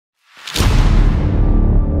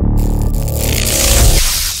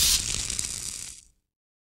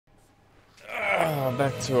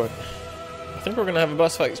back to it. I think we're gonna have a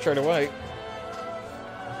boss fight straight away.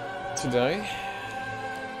 Today.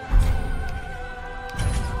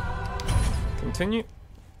 Continue.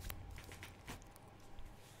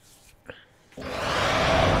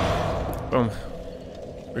 Boom.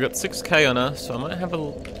 We got 6k on us, so I might have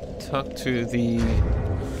a talk to the...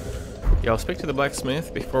 Yeah, I'll speak to the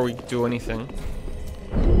blacksmith before we do anything.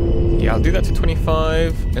 Yeah, I'll do that to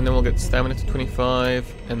 25, and then we'll get stamina to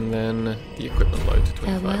 25, and then the equipment load to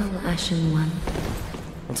 25. Farewell, Ashen One.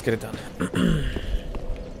 Let's get it done.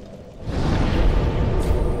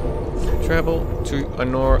 Travel to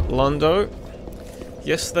Anor Londo.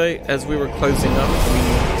 Yesterday, as we were closing up,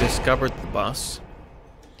 we discovered the boss.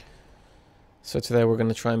 So today we're going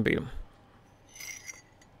to try and beat him.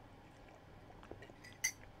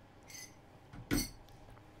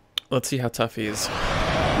 Let's see how tough he is.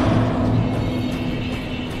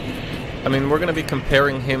 I mean, we're going to be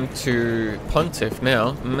comparing him to Pontiff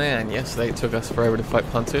now. Man, yesterday it took us forever to fight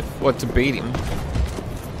Pontiff. What, to beat him?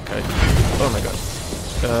 Okay. Oh my god.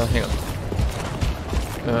 Hang on.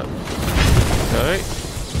 Okay.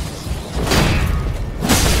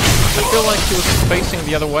 I feel like he was facing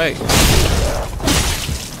the other way.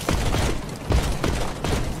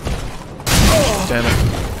 Damn it.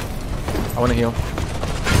 I want to heal.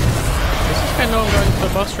 Does this guy know I'm going to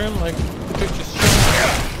the boss room? Like, the dude just...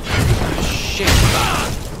 Shit.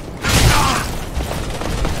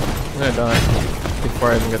 I'm gonna die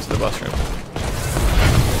before I even get to the boss room.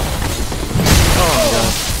 Oh my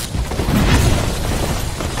god.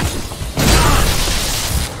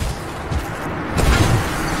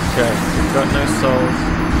 Okay, we've got no souls.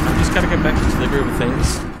 I just gotta get back into the groove of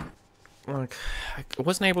things. Like, I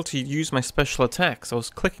wasn't able to use my special attacks. I was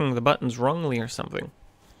clicking the buttons wrongly or something.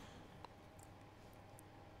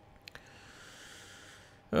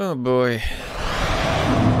 Oh boy.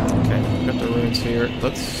 Okay, we've got the runes here.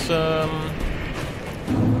 Let's, yeah,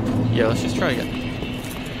 let's just try again.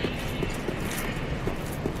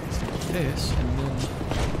 Let's do this, and then...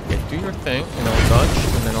 Okay, do your thing, and I'll dodge,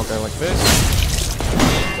 and then I'll go like this.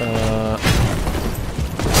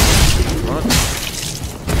 Come on.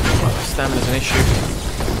 Stamina's an issue.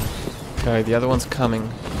 Okay, the other one's coming.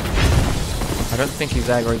 I don't think he's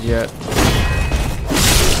aggroed yet.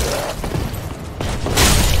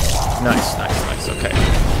 Nice, nice, nice, okay.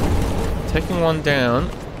 Taking one down.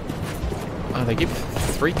 Oh, they give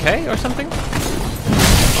 3k or something?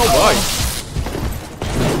 Oh boy!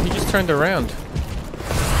 He just turned around.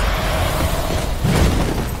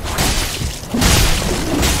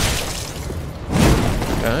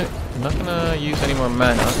 Okay, I'm not gonna use any more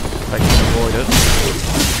mana if I can avoid it.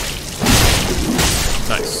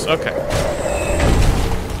 Nice, okay.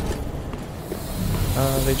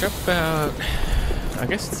 They drop about... I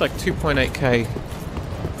guess it's like 2.8k.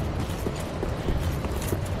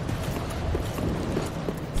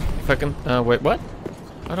 If I can... wait, what?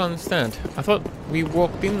 I don't understand. I thought we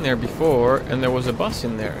walked in there before and there was a boss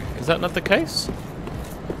in there. Is that not the case?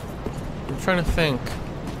 I'm trying to think.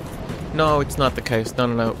 No, it's not the case. No,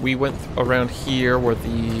 no, no. We went around here where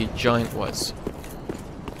the giant was.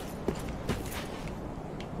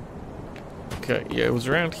 Okay, yeah, it was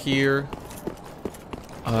around here.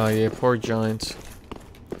 Yeah, poor giant.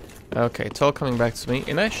 Okay, it's all coming back to me.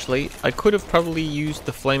 And actually, I could have probably used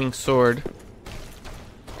the flaming sword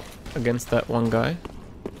against that one guy.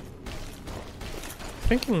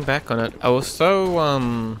 Thinking back on it, I was so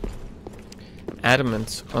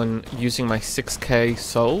adamant on using my 6k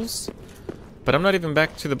souls, but I'm not even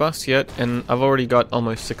back to the boss yet, and I've already got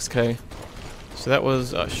almost 6k. So that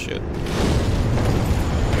was... oh shit.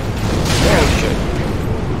 Oh shit.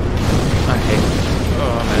 I hate it.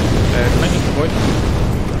 Oh man. Can I just avoid them?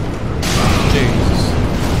 Jesus.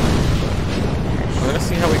 I'm gonna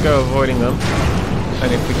see how we go avoiding them.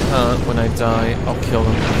 And if we can't, when I die, I'll kill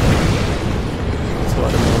them. That's a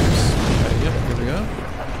lot of moves. Okay, yep, here we go.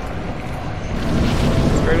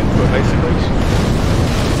 Straight into it, basically.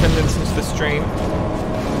 10 minutes into the stream.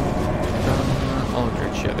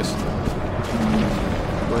 Aldrich, yeah, this is the...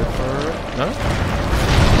 Wait for... no? I'm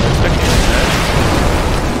expecting that.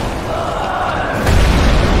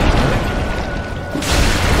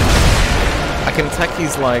 I can attack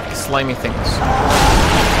these, like, slimy things.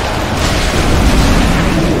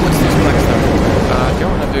 What's this black stuff? Do you know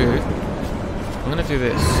what I'm gonna do? I'm gonna do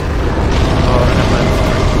this. Oh, I have my...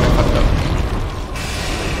 I fucked up.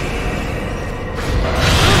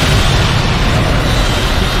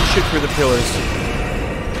 You can shoot through the pillars.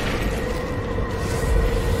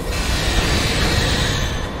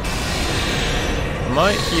 I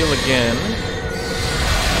might heal again.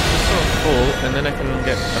 Full, and then I can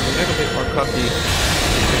get a little bit more cocky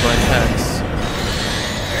with my attacks.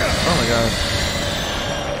 Oh my god.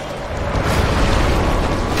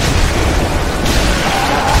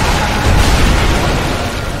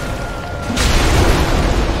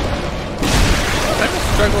 I'm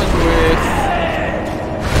struggling with...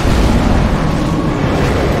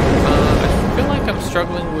 I feel like I'm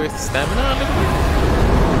struggling with stamina a little bit.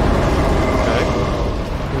 Okay.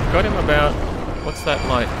 We've got him about... What's that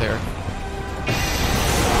light there?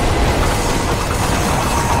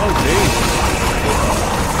 Oh, jeez.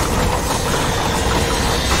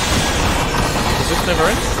 Does this never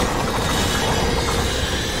end?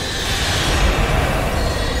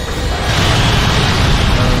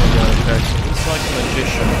 Oh, yeah, okay. So he's like a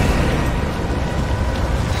magician.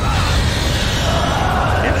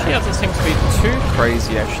 He actually doesn't seem to be too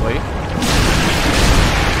crazy, actually.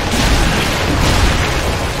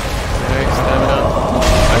 Okay, stamina.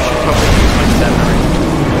 I should probably use my stamina.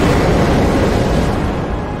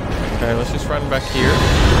 Okay, let's just run back here.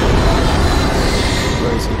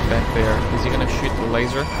 Where is he? Back there. Is he gonna shoot the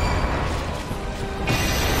laser?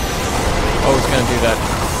 Oh, he's gonna do that.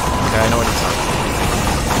 Okay, I know what he's doing.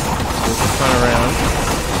 So we'll just run around.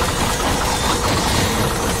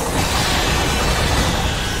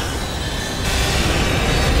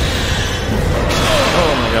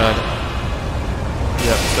 Oh my god.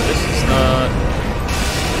 Yep, so this is not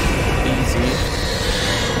easy.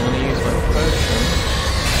 I'm gonna use my potion.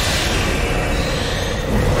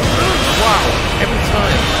 Wow! Every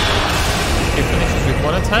time it finishes with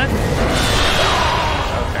one attack?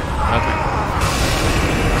 Okay, okay.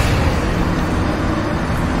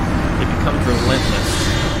 He becomes relentless.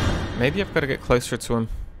 Maybe I've got to get closer to him.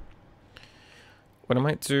 What I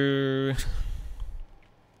might do... I'm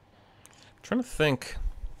trying to think.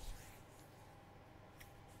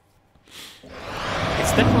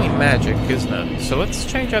 It's definitely magic, isn't it? So let's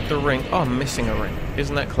change out the ring. Oh, I'm missing a ring.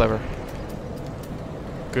 Isn't that clever?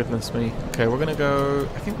 Goodness me. Okay, we're gonna go...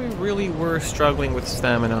 I think we really were struggling with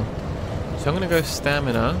stamina. So I'm gonna go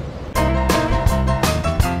stamina.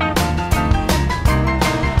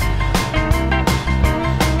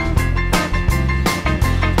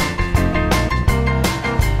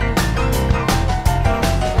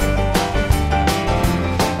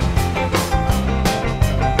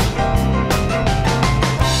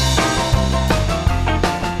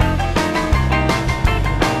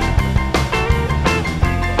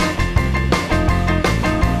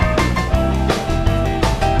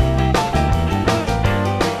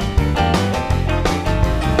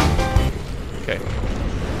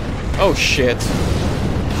 Oh shit.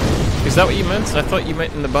 Is that what you meant? I thought you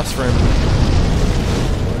meant in the bus room.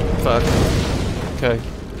 Fuck. Okay.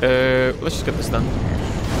 Let's just get this done.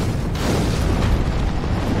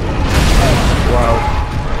 Wow.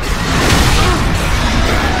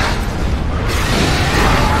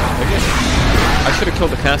 I guess I should have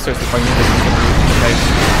killed the casters if I knew this was going to be the case.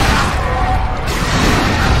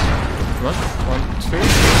 Come on. 1, 2.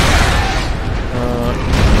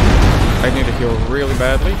 I need to heal really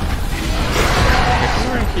badly.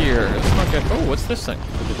 We're in here. Let's not get... Oh, what's this thing?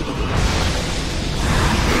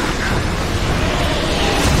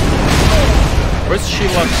 Where's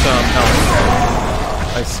Shelock's health?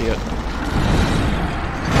 I see it.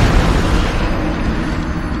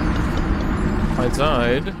 I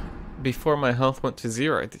died before my health went to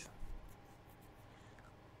 0.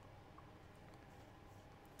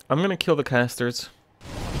 I'm gonna kill the casters.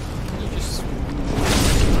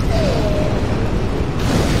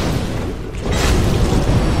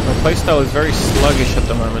 Playstyle is very sluggish at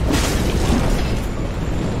the moment.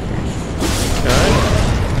 Okay.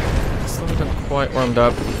 Still not quite warmed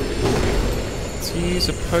up. Let's use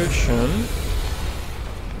a potion.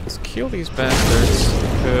 Let's kill these bastards,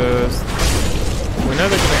 because we know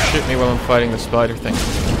they're gonna shoot me while I'm fighting the spider thing.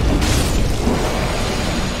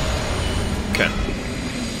 Okay.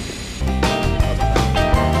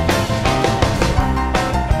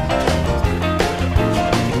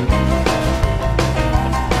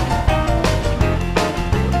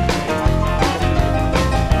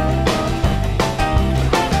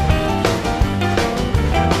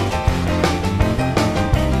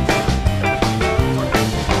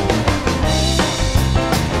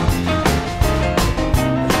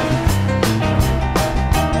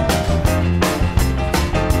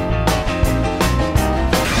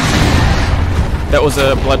 That was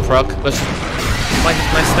a blood proc. Let's my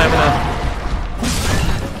stamina.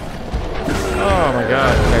 Oh my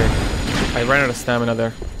god, okay. I ran out of stamina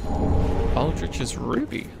there. Aldrich's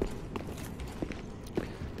ruby.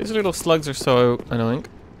 These little slugs are so annoying.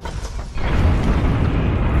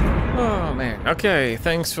 Oh man. Okay,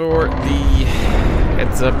 thanks for the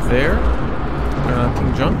heads up there,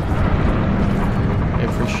 King John. It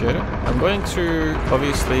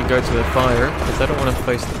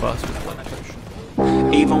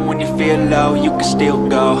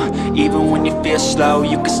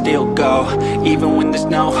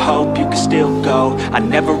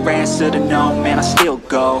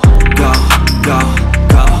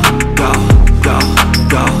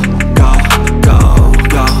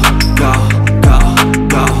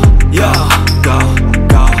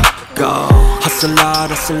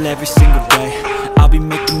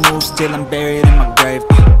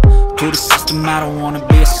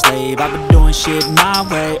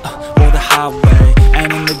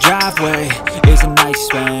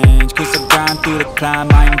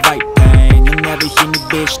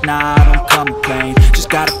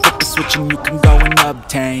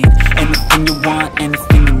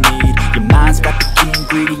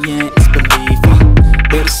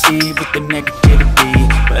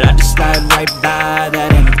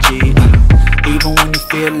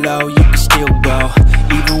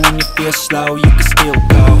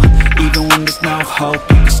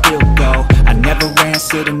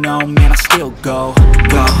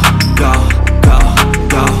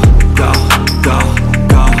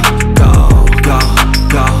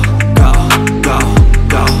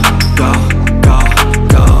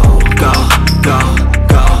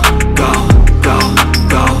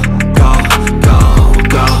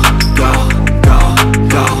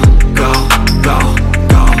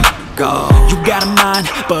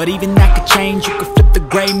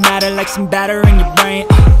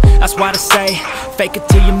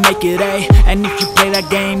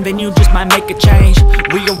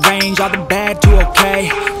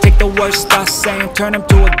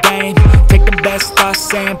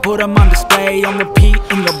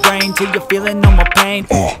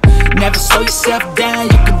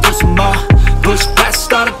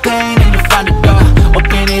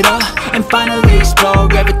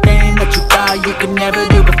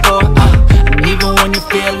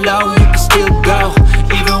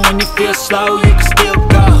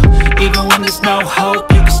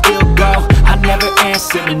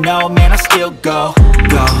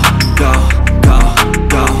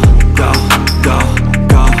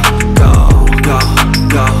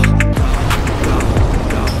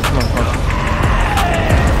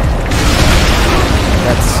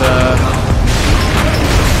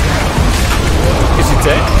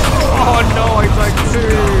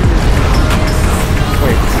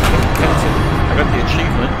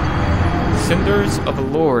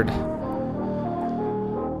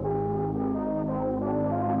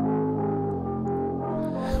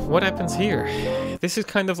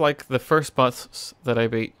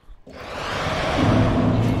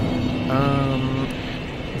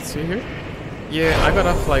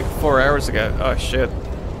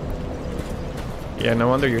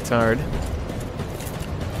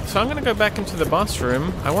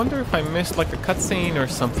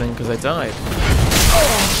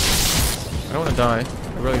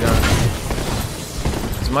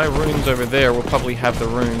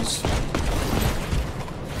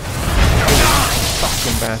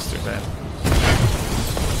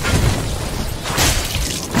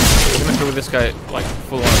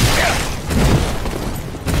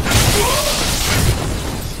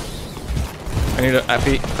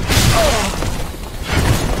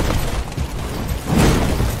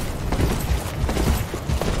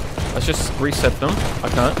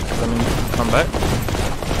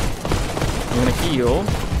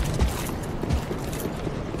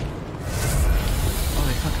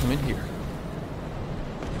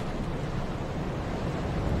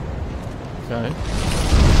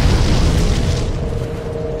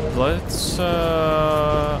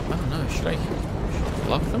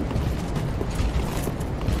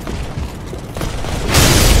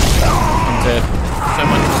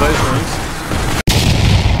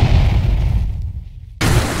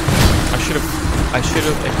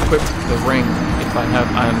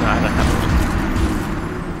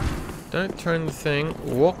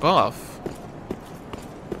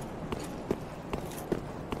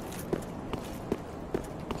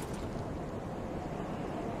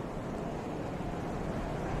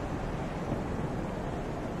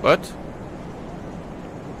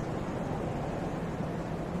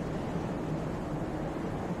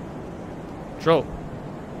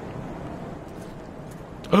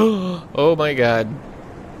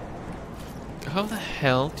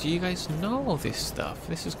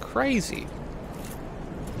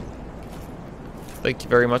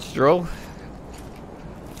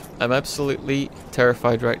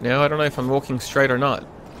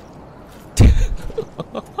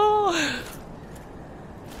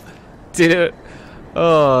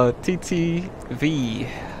Oh, TTV.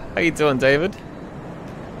 How you doing, David?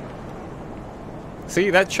 See,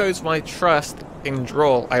 that shows my trust in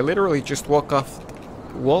Droll. I literally just walked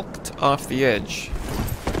off the edge.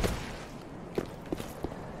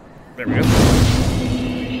 There we go.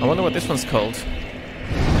 I wonder what this one's called.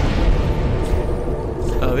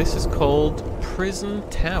 Oh, this is called Prison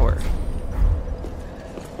Tower.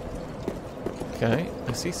 Okay,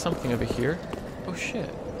 I see something over here. Oh shit.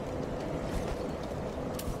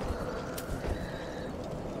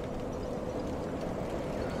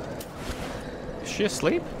 Is she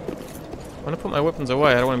asleep? I want to put my weapons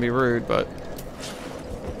away. I don't want to be rude, but...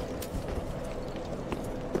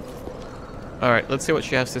 Alright, let's see what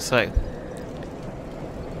she has to say.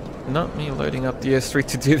 Not me loading up the S3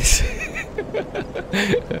 to do this.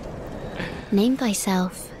 Name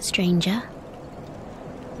thyself, stranger.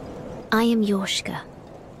 I am Yorshka,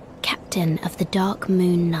 captain of the Dark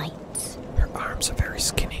Moon Knights. Her arms are very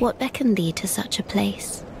skinny. What beckoned thee to such a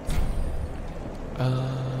place?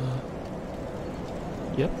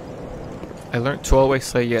 Yep. I learnt to always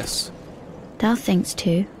say yes. Thou thinkst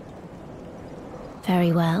too.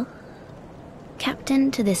 Very well.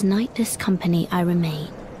 Captain to this knightless company I remain.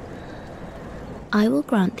 I will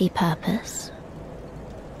grant thee purpose.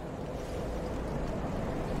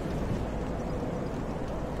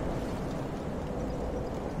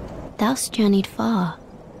 Thou'st journeyed far.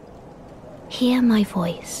 Hear my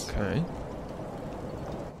voice. Okay.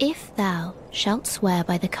 If thou shalt swear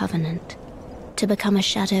by the covenant to become a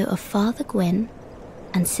shadow of Father Gwyn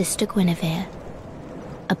and Sister Guinevere,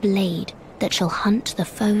 a blade that shall hunt the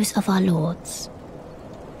foes of our lords,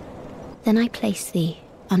 then I place thee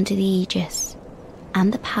under the aegis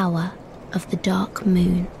and the power of the Dark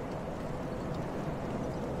Moon.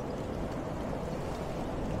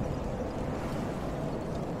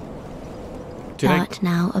 Thou art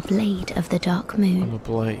now a blade of the Dark Moon. I'm a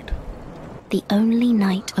blade. The only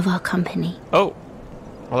knight of our company. Oh!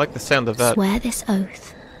 I like the sound of that. Swear this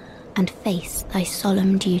oath and face thy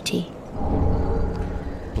solemn duty.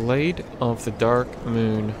 Blade of the Dark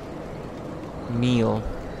Moon. Kneel.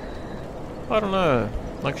 I don't know.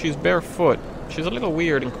 Like she's barefoot. She's a little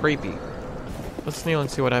weird and creepy. Let's kneel and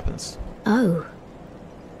see what happens. Oh.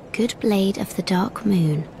 Good blade of the Dark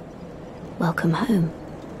Moon. Welcome home.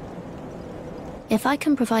 If I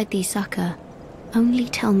can provide thee succor, only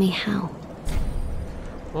tell me how.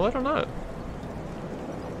 Well, I don't know.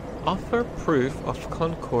 Offer proof of a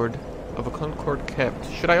concord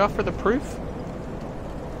kept. Should I offer the proof?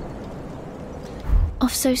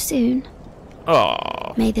 Off so soon?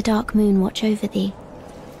 Oh. May the Dark Moon watch over thee.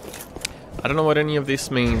 I don't know what any of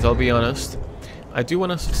this means, I'll be honest. I do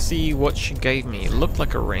want to see what she gave me. It looked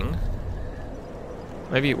like a ring.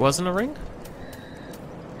 Maybe it wasn't a ring?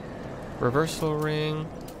 Reversal ring.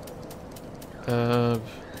 I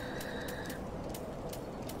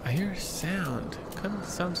hear a sound. Kind of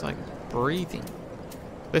sounds like breathing.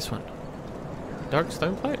 This one. Dark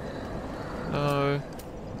stone plate? No.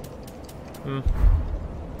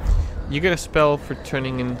 You get a spell for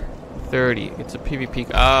turning in 30. It's a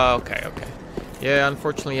PvP. Ah, okay, okay. Yeah,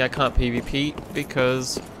 unfortunately I can't PvP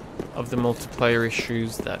because of the multiplayer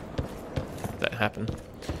issues that happen.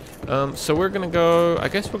 So we're gonna go... I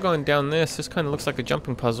guess we're going down this. This kind of looks like a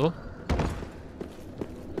jumping puzzle.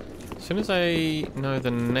 As soon as I know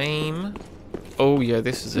the name... Oh yeah,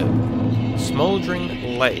 this is it.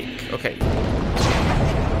 Smoldering Lake. Okay. Is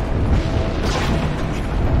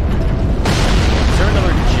there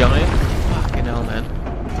another giant? Fucking hell, man.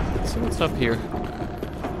 Let's see what's up here.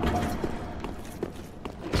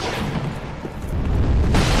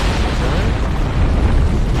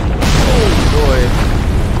 Oh boy.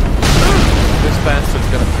 This bastard's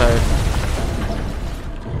gonna pay.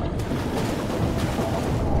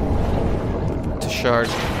 To shard.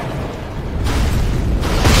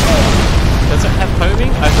 Does it have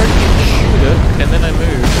homing? I heard you can shoot it, and then I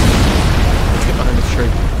move. Let's get behind the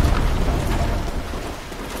tree.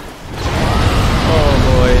 Oh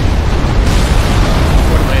boy.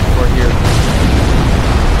 What am I in for here?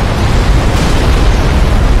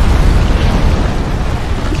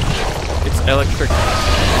 It's electric.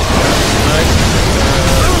 Nice.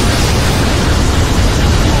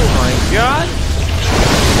 Oh my god!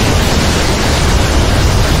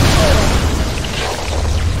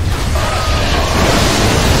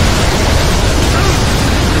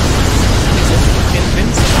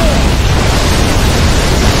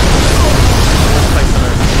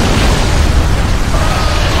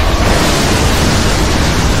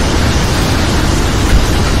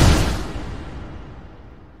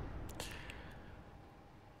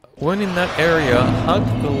 When in that area, hug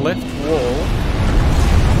the left wall.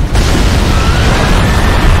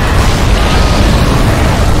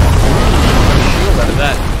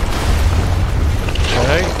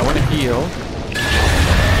 I want to heal.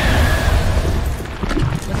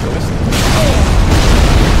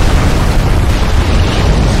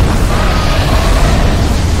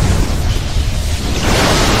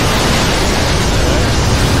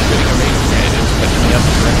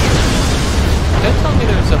 Don't tell me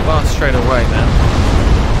there's a boss straight away, man.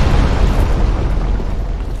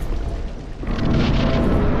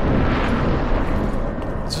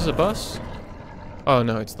 Is this a boss? Oh,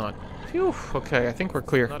 no, it's not. Phew, okay, I think we're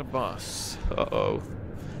clear. Not a boss. Uh-oh.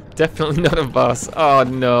 Definitely not a boss. Oh,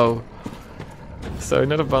 no. So,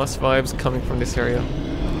 not a boss vibes coming from this area.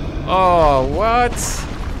 Oh, what?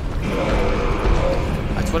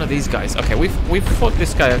 It's one of these guys. Okay, we've fought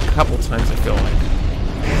this guy a couple times, I feel like.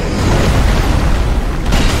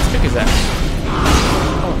 Let's kick his ass.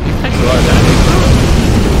 Oh, he takes a lot of damage.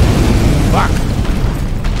 Fuck!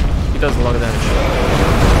 He does a lot of damage.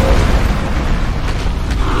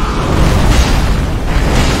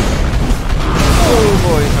 Oh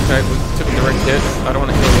boy. Okay, we took a direct hit. I don't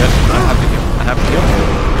want to heal yet. I have to heal. I have to heal.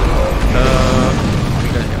 I'm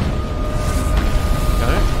gonna heal.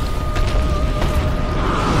 Okay.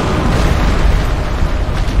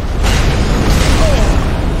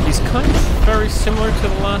 He's kind of very similar to the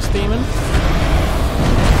last demon,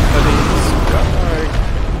 but he's got like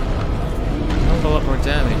a lot more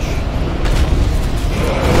damage.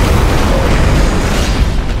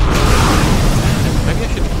 Maybe I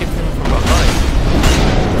should hit him from behind.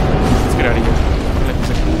 Let's get out of here.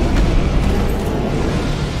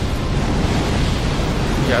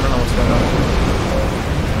 Yeah, I don't know what's going on.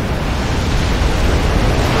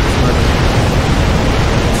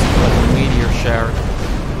 Like a meteor shower.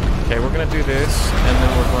 Okay, we're gonna do this, and then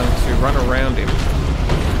we're going to run around him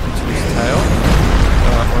into his tail,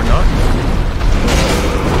 or not.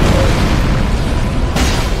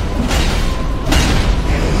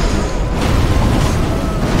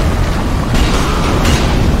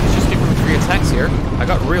 Let's just give him 3 attacks here. I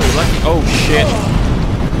got really lucky. Oh shit!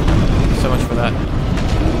 So much for that.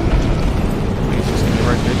 He's just gonna be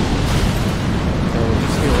right good. So we'll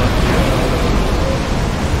just heal up here.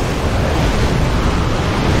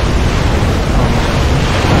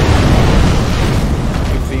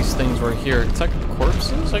 These things right here. It's like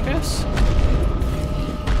corpses, I guess?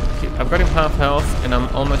 Okay, I've got him half health, and I'm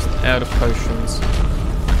almost out of potions.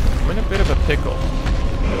 I'm in a bit of a pickle.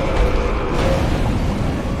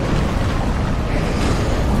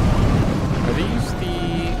 Are these the...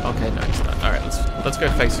 Okay, no, it's not. Alright, let's go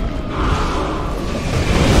face him.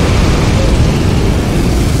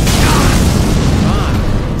 Ah,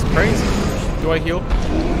 it's crazy. Do I heal?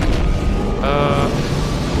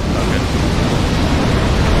 Okay.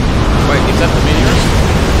 Wait, is that the meteors?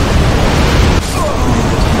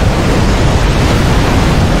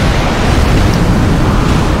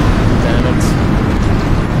 Damn it.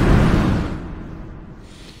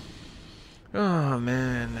 Oh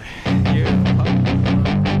man.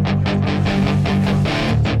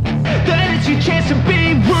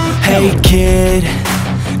 Hey kid,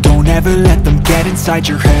 don't ever let them get inside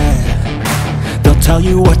your head. They'll tell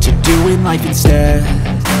you what to do in life instead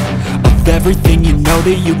of everything you know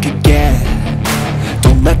that you could get.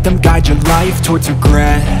 Don't let them guide your life towards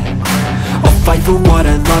regret. I'll fight for what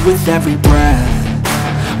I love with every breath.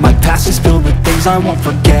 My past is filled with things I won't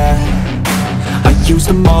forget. I use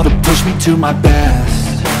them all to push me to my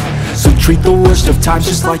best. So treat the worst of times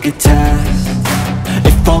just like a test.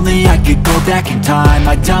 If only I could go back in time,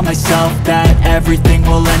 I'd tell myself that everything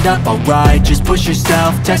will end up alright. Just push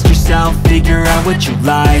yourself, test yourself, figure out what you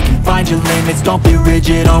like, and find your limits, don't be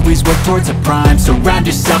rigid, always work towards a prime. Surround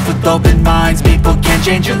yourself with open minds, people can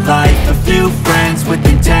change your life. A few friends with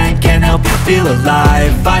intent can help you feel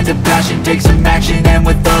alive. Find a passion, take some action, and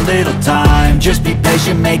with a little time, just be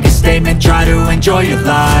patient, make a statement, try to enjoy your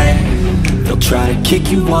life. They'll try to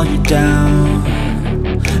kick you while you're down.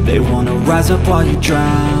 They wanna rise up while you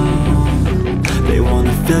drown. They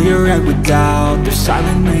wanna fill your head with doubt. They're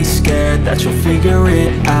silently scared that you'll figure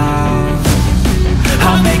it out.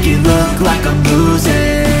 I'll make it look like I'm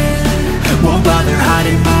losing, won't bother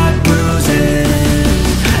hiding my bruises.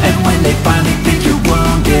 And when they finally think you're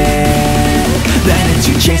wounded, then it's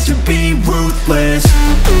your chance to be ruthless.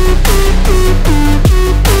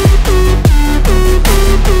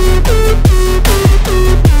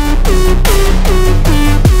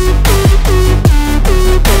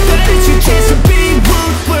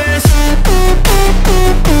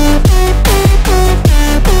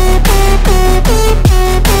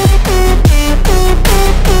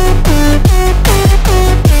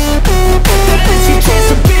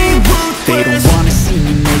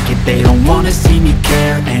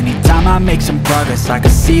 make some progress, I can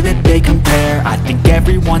see that they compare. I think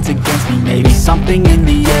everyone's against me, maybe something in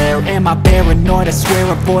the air. Am I paranoid? I swear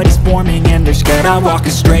a void is forming and they're scared. I walk a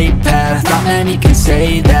straight path, not many can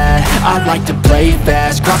say that. I like to play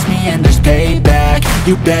fast, cross me and there's payback.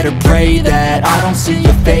 You better pray that I don't see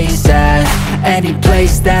your face at any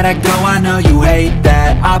place that I go. I know you hate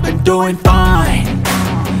that. I've been doing fine,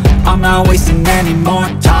 I'm not wasting any more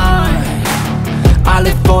time. I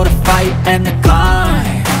live for the fight and the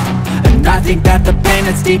climb, and I think that the pain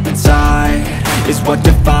that's deep inside is what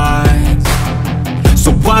defines.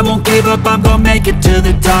 So I won't give up, I'm gonna make it to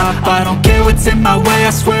the top. I don't care what's in my way,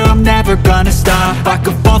 I swear I'm never gonna stop. I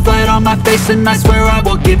could fall flat on my face and I swear I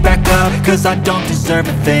will get back up, cause I don't deserve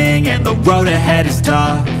a thing and the road ahead is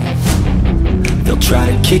tough. They'll try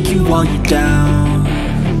to kick you while you're down,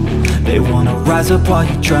 they wanna rise up while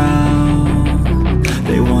you drown.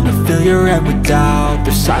 They wanna fill your head with doubt,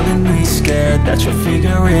 they're silently scared that you'll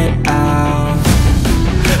figure it out.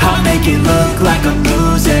 I'll make it look like I'm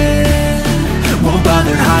losing, won't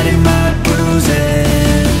bother hiding my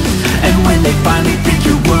bruises. And when they finally think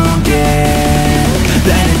you're wounded,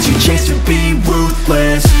 then it's your chance to be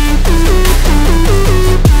ruthless.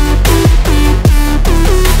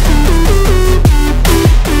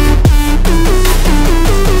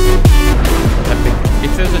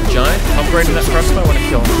 If there's a giant upgrading that crossbow, I want to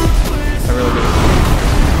kill him. I really do.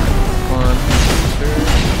 1, 2,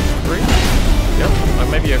 3. Yep. Or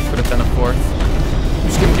maybe I could have done a 4th.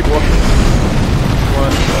 Just keep walking.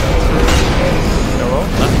 1, 2. Hello?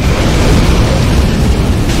 Nothing.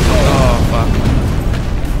 Oh, fuck.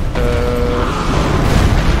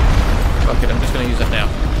 Fuck it, I'm just gonna use it now.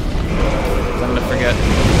 I'm gonna forget.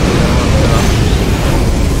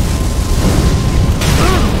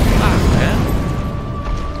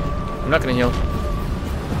 I'm not gonna heal.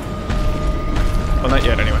 Well, not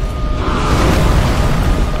yet, anyway. I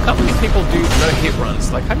can't believe people do no-hit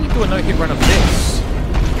runs. Like, how do you do a no-hit run of this?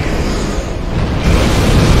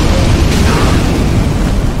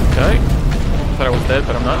 Okay. Thought I was dead,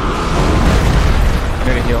 but I'm not. I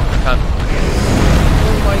need to heal. I can't.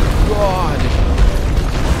 Oh my god!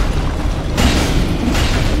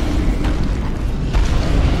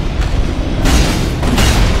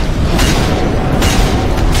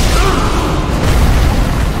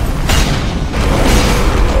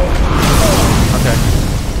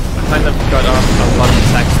 Kind of got off a lot of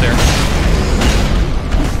attacks there.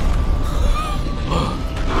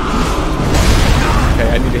 Okay,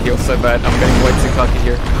 I need to heal so bad. I'm getting way too cocky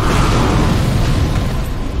here.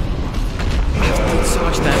 I've done so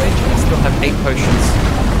much damage and I still have 8 potions.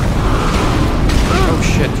 Oh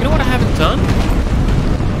shit, do you know what I haven't done?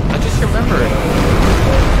 I just remembered.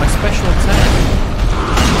 My special attack.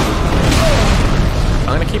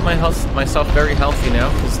 I'm gonna keep myself very healthy now,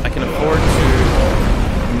 because I can afford to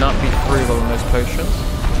not be frugal in those potions.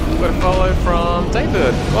 We've got a follow from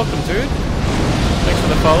David. Welcome, dude. Thanks for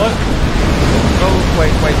the follow. Oh, wait,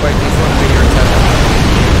 he's going to be your attack.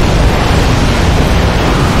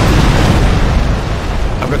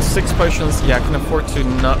 I've got 6 potions. Yeah, I can afford to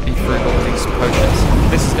not be frugal with these potions.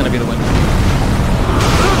 This is going to be the win.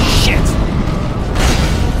 Shit!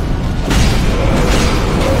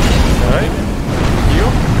 Alright. Heal.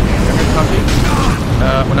 Every copy.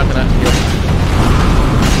 We're not going to heal.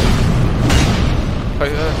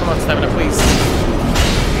 Come on, stamina, please.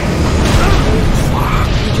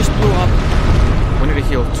 He just blew up. We need to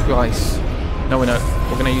heal twice. No, we're not.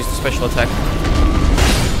 We're gonna use the special attack.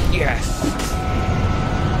 Yes!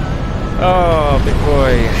 Oh, big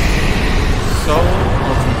boy. Soul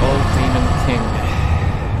of the old demon king.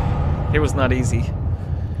 It was not easy.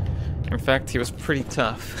 In fact, he was pretty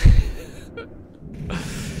tough.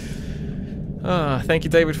 Thank you,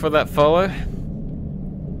 David, for that follow.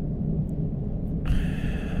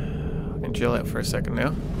 Chill out for a second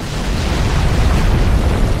now.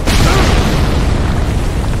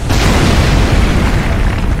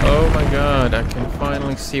 Oh my god, I can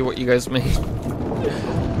finally see what you guys made.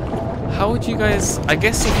 How would you guys... I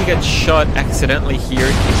guess if you get shot accidentally here,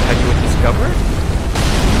 is how you would discover it?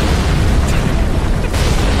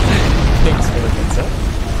 Thanks for the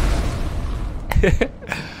heads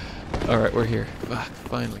up. Alright, we're here. Fuck,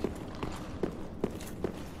 finally.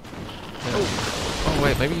 Oh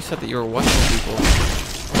wait, maybe you said that you were watching people.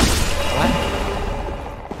 What?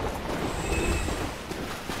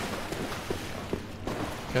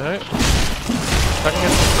 Okay. If I can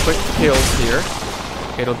get some quick kills here,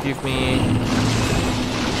 it'll give me...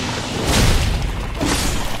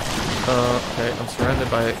 okay, I'm surrounded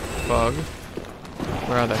by fog.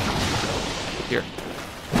 Where are they? Here.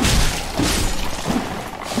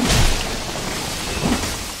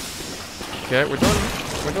 Okay, we're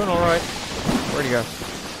doing alright. Where'd he go?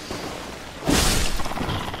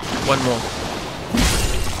 One more.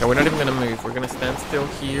 Okay, we're not even gonna move. We're gonna stand still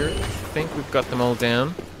here. I think we've got them all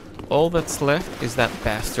down. All that's left is that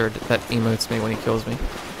bastard that emotes me when he kills me.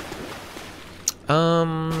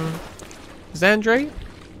 Xandre?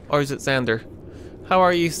 Or is it Xander? How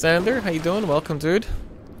are you, Xander? How you doing? Welcome, dude.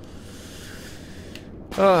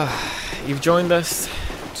 You've joined us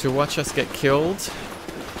to watch us get killed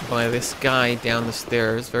by this guy down the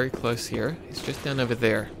stairs, very close here. He's just down over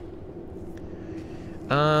there.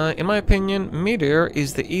 In my opinion, Meteor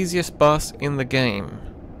is the easiest boss in the game.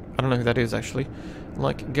 I don't know who that is, actually.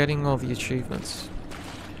 Like getting all the achievements.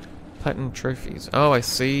 Platinum trophies. Oh, I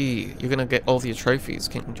see. You're gonna get all the trophies,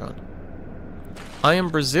 King John. I am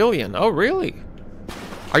Brazilian. Oh, really?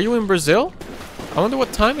 Are you in Brazil? I wonder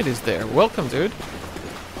what time it is there. Welcome, dude.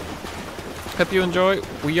 Hope you enjoy.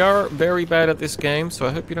 We are very bad at this game, so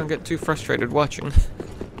I hope you don't get too frustrated watching.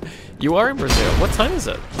 You are in Brazil. What time is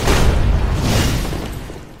it?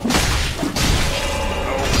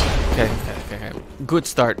 Okay. Good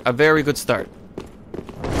start. A very good start.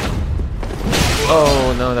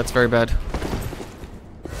 Oh, no, that's very bad.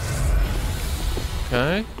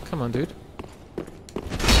 Okay. Come on, dude.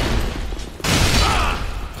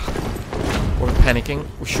 We're panicking.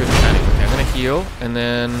 We shouldn't panic. Okay, I'm gonna heal, and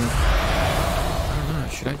then... I don't know,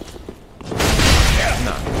 should I?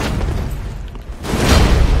 No.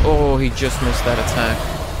 Oh, he just missed that attack.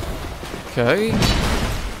 Okay.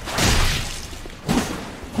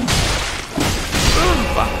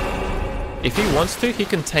 If he wants to, he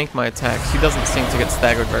can tank my attacks. He doesn't seem to get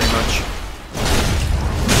staggered very much.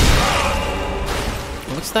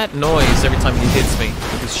 What's that noise every time he hits me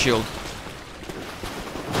with his shield?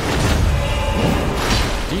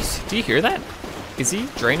 Do you hear that? Is he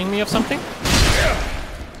draining me of something?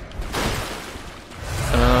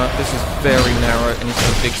 This is very narrow, and he's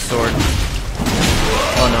got a big sword.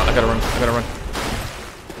 Oh no, I gotta run.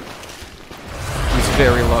 He's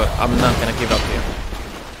very low. I'm not gonna give up here.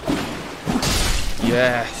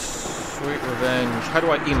 Yes! Sweet revenge. How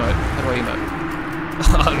do I emote?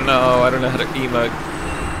 Oh no, I don't know how to emote.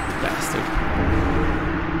 Bastard.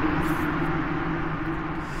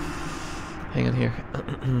 Hang on here.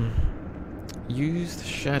 Use the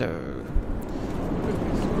shadow.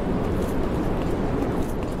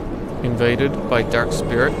 Invaded by dark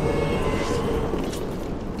spirit.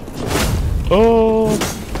 Oh!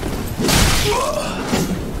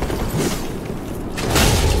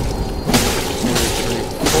 2, 3,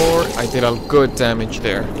 4. I did a good damage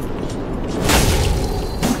there.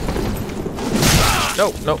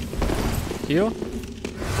 No. Heal.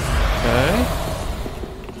 Okay.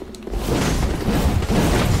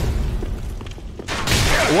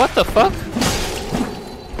 What the fuck?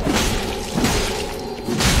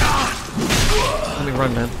 Let me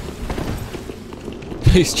run, man.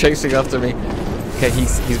 He's chasing after me. Okay,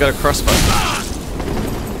 he's got a crossbow.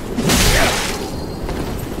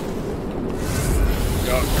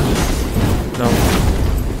 No.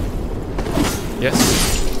 Yes.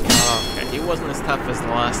 Oh, okay, he wasn't as tough as the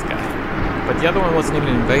last guy. But the other one wasn't even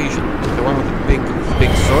an invasion. The one with the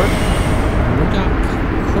big sword.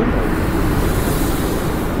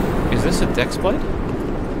 Is this a dex blade?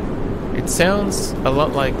 It sounds a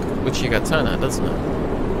lot like Uchigatana, doesn't it?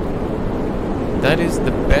 That is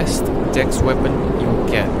the best dex weapon you'll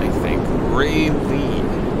get, I think. Really.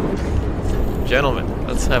 Gentlemen,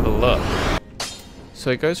 let's have a look. So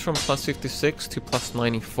it goes from plus 56 to plus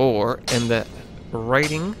 94, and the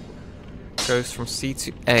rating goes from C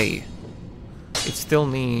to A. It still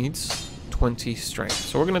needs 20 strength.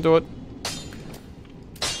 So we're going to do it.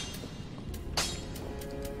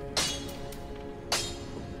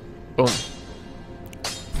 Boom.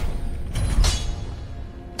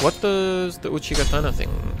 What does the Uchigatana thing?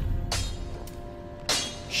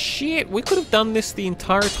 Shit, we could have done this the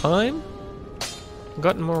entire time?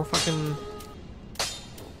 Gotten more fucking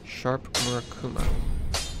sharp Murakuma.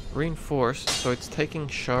 Reinforced, so it's taking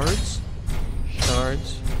shards,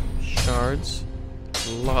 large,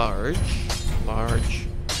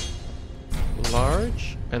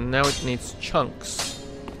 and now it needs chunks.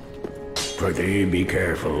 Pretty be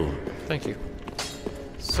careful. Thank you.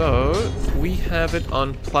 So, we have it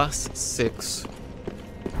on plus 6.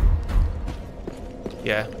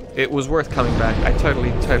 Yeah, it was worth coming back. I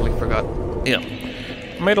totally forgot. Yeah.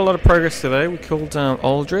 Made a lot of progress today. We killed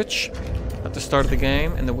Aldrich at the start of the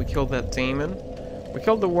game, and then we killed that demon. We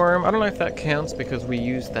killed the worm. I don't know if that counts because we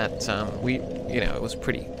used that, it was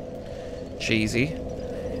pretty cheesy.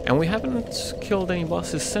 And we haven't killed any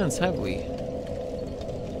bosses since, have we?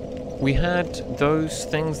 We had those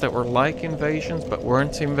things that were like invasions, but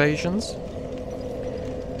weren't invasions.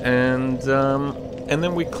 And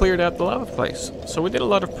then we cleared out the lava place. So we did a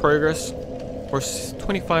lot of progress. We're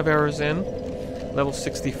 25 hours in, level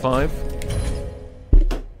 65.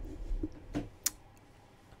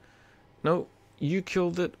 No, you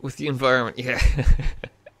killed it with the environment. Yeah.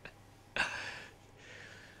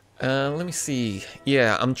 Let me see.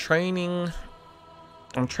 Yeah, I'm training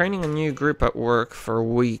a new group at work for a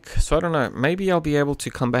week. So I don't know. Maybe I'll be able to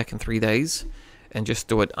come back in 3 days and just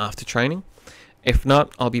do it after training. If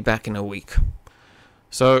not, I'll be back in a week.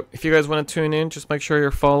 So if you guys want to tune in, just make sure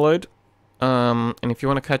you're followed. And if you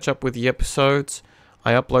want to catch up with the episodes,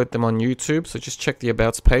 I upload them on YouTube. So just check the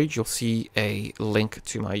Abouts page. You'll see a link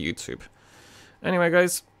to my YouTube. Anyway,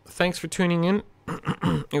 guys, thanks for tuning in.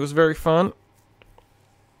 It was very fun.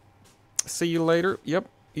 See you later. Yep,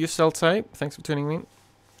 you sell tape. Thanks for tuning in,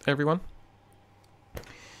 everyone.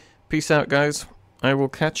 Peace out, guys. I will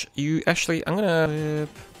catch you. Actually, I'm gonna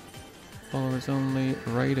followers only,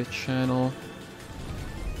 rated channel.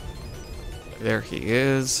 There he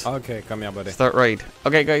is. Okay, come here, buddy. Start raid.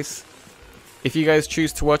 Okay, guys. If you guys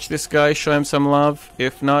choose to watch this guy, show him some love.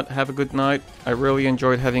 If not, have a good night. I really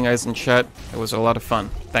enjoyed having you guys in chat. It was a lot of fun.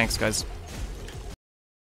 Thanks, guys.